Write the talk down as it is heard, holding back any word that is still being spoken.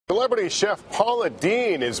Celebrity chef Paula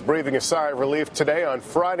Deen is breathing a sigh of relief today. On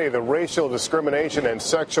Friday, the racial discrimination and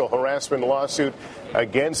sexual harassment lawsuit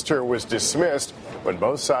against her was dismissed when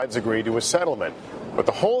both sides agreed to a settlement. But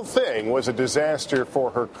the whole thing was a disaster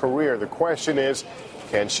for her career. The question is,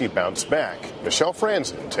 can she bounce back? Michelle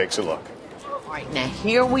Franzen takes a look. All right, now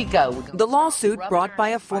here we go. The lawsuit brought by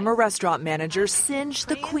a former restaurant manager singed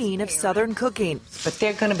the queen of Southern cooking. But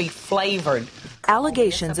they're going to be flavored.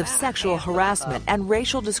 Allegations of sexual harassment and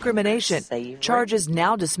racial discrimination. Charges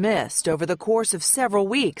now dismissed over the course of several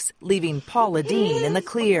weeks, leaving Paula Deen in the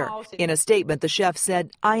clear. In a statement, the chef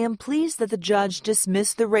said, "I am pleased that the judge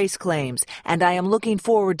dismissed the race claims, and I am looking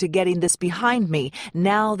forward to getting this behind me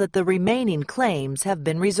now that the remaining claims have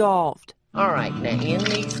been resolved." All right, now in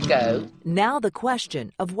these go. Now the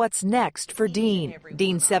question of what's next for Deen.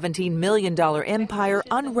 Deen's $17 million empire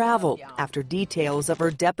unraveled after details of her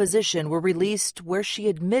deposition were released where she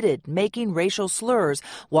admitted making racial slurs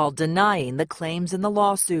while denying the claims in the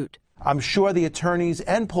lawsuit. I'm sure the attorneys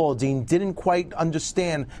and Paula Deen didn't quite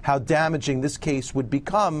understand how damaging this case would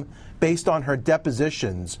become based on her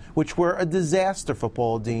depositions, which were a disaster for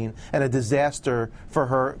Paula Deen and a disaster for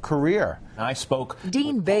her career.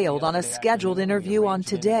 Deen bailed on a scheduled interview on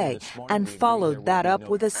Today and followed that up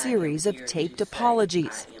with a series of taped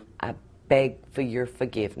apologies. I beg for your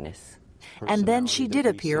forgiveness. And then she did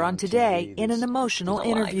appear on Today in an emotional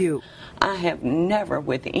interview. I have never,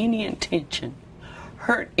 with any intention,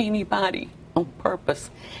 hurt anybody on purpose,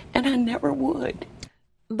 and I never would.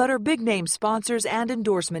 But her big-name sponsors and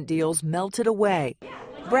endorsement deals melted away.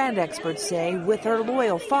 Brand experts say with her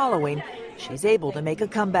loyal following, she's able to make a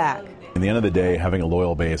comeback. At the end of the day, having a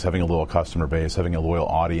loyal base, having a loyal customer base, having a loyal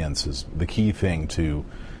audience is the key thing to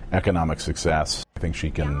economic success. I think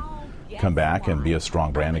she can come back and be a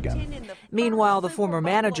strong brand again. Meanwhile, the former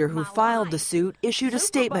manager who filed the suit issued a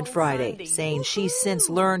statement Friday saying she's since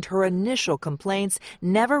learned her initial complaints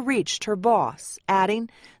never reached her boss, adding,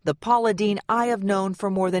 "The Paula Deen I have known for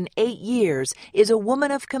more than 8 years is a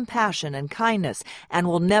woman of compassion and kindness and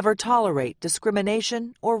will never tolerate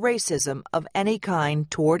discrimination or racism of any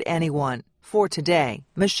kind toward anyone." For Today,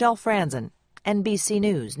 Michelle Franzen, NBC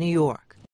News, New York.